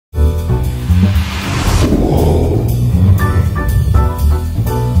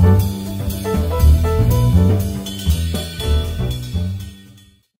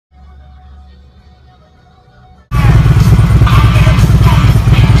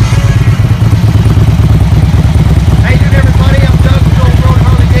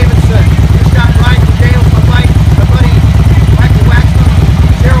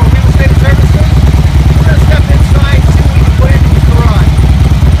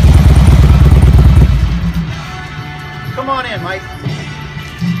Bye, Mike.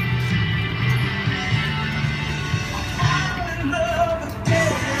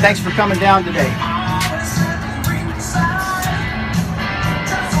 Thanks for coming down today.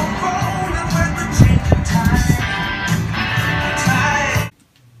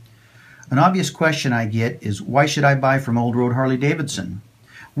 An obvious question I get is, why should I buy from Old Road Harley-Davidson?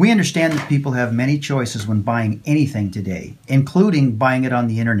 We understand that people have many choices when buying anything today, including buying it on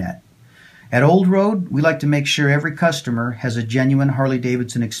the internet. At Old Road, we like to make sure every customer has a genuine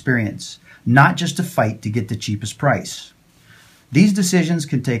Harley-Davidson experience, not just a fight to get the cheapest price. These decisions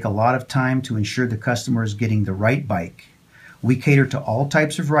can take a lot of time to ensure the customer is getting the right bike. We cater to all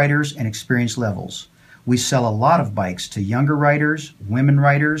types of riders and experience levels. We sell a lot of bikes to younger riders, women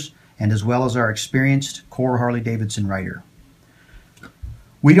riders, and as well as our experienced core Harley-Davidson rider.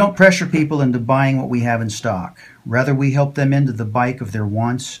 We don't pressure people into buying what we have in stock. Rather, we help them into the bike of their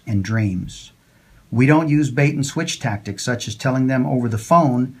wants and dreams. We don't use bait and switch tactics such as telling them over the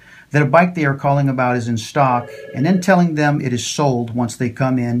phone that a bike they are calling about is in stock and then telling them it is sold once they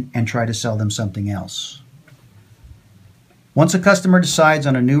come in and try to sell them something else. Once a customer decides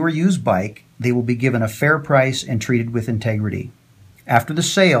on a new or used bike, they will be given a fair price and treated with integrity. After the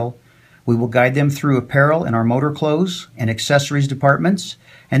sale, we will guide them through apparel in our motor clothes and accessories departments,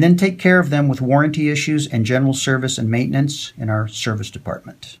 and then take care of them with warranty issues and general service and maintenance in our service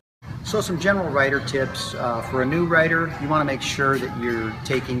department. So some general rider tips. For a new rider, you want to make sure that you're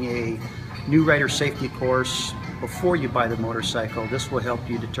taking a new rider safety course before you buy the motorcycle. This will help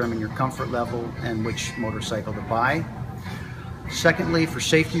you determine your comfort level and which motorcycle to buy. Secondly, for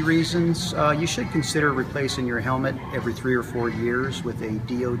safety reasons, you should consider replacing your helmet every 3 or 4 years with a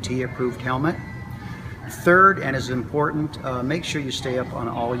DOT-approved helmet. Third, and as important, make sure you stay up on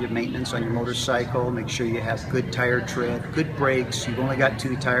all your maintenance on your motorcycle. Make sure you have good tire tread, good brakes. You've only got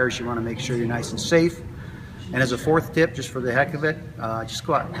 2 tires. You want to make sure you're nice and safe. And as a fourth tip, just for the heck of it, just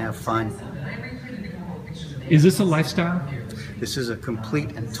go out and have fun. Is this a lifestyle? This is a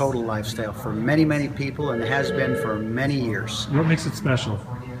complete and total lifestyle for many, many people, and it has been for many years. What makes it special?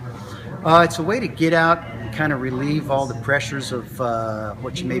 It's a way to get out and kind of relieve all the pressures of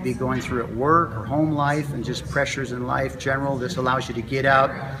what you may be going through at work or home life and just pressures in life general. This allows you to get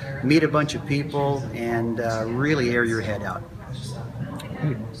out, meet a bunch of people, and really air your head out.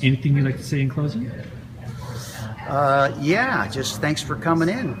 Great. Anything you'd like to say in closing? Yeah, just thanks for coming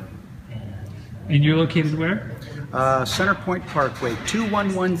in. And you're located where? Centerpoint Parkway,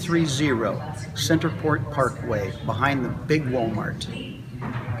 21130, Centerpoint Parkway, behind the big Walmart. Okay.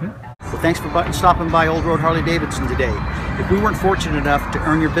 Well, thanks for stopping by Old Road Harley-Davidson today. If we weren't fortunate enough to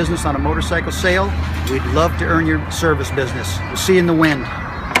earn your business on a motorcycle sale, we'd love to earn your service business. We'll see you in the wind.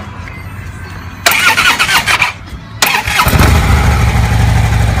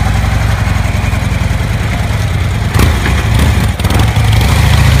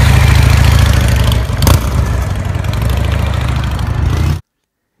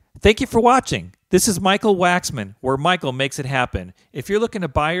 Thank you for watching. This is Michael Waxman, where Michael makes it happen. If you're looking to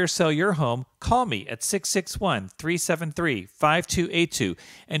buy or sell your home, call me at 661-373-5282.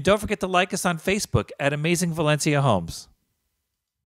 And don't forget to like us on Facebook at Amazing Valencia Homes.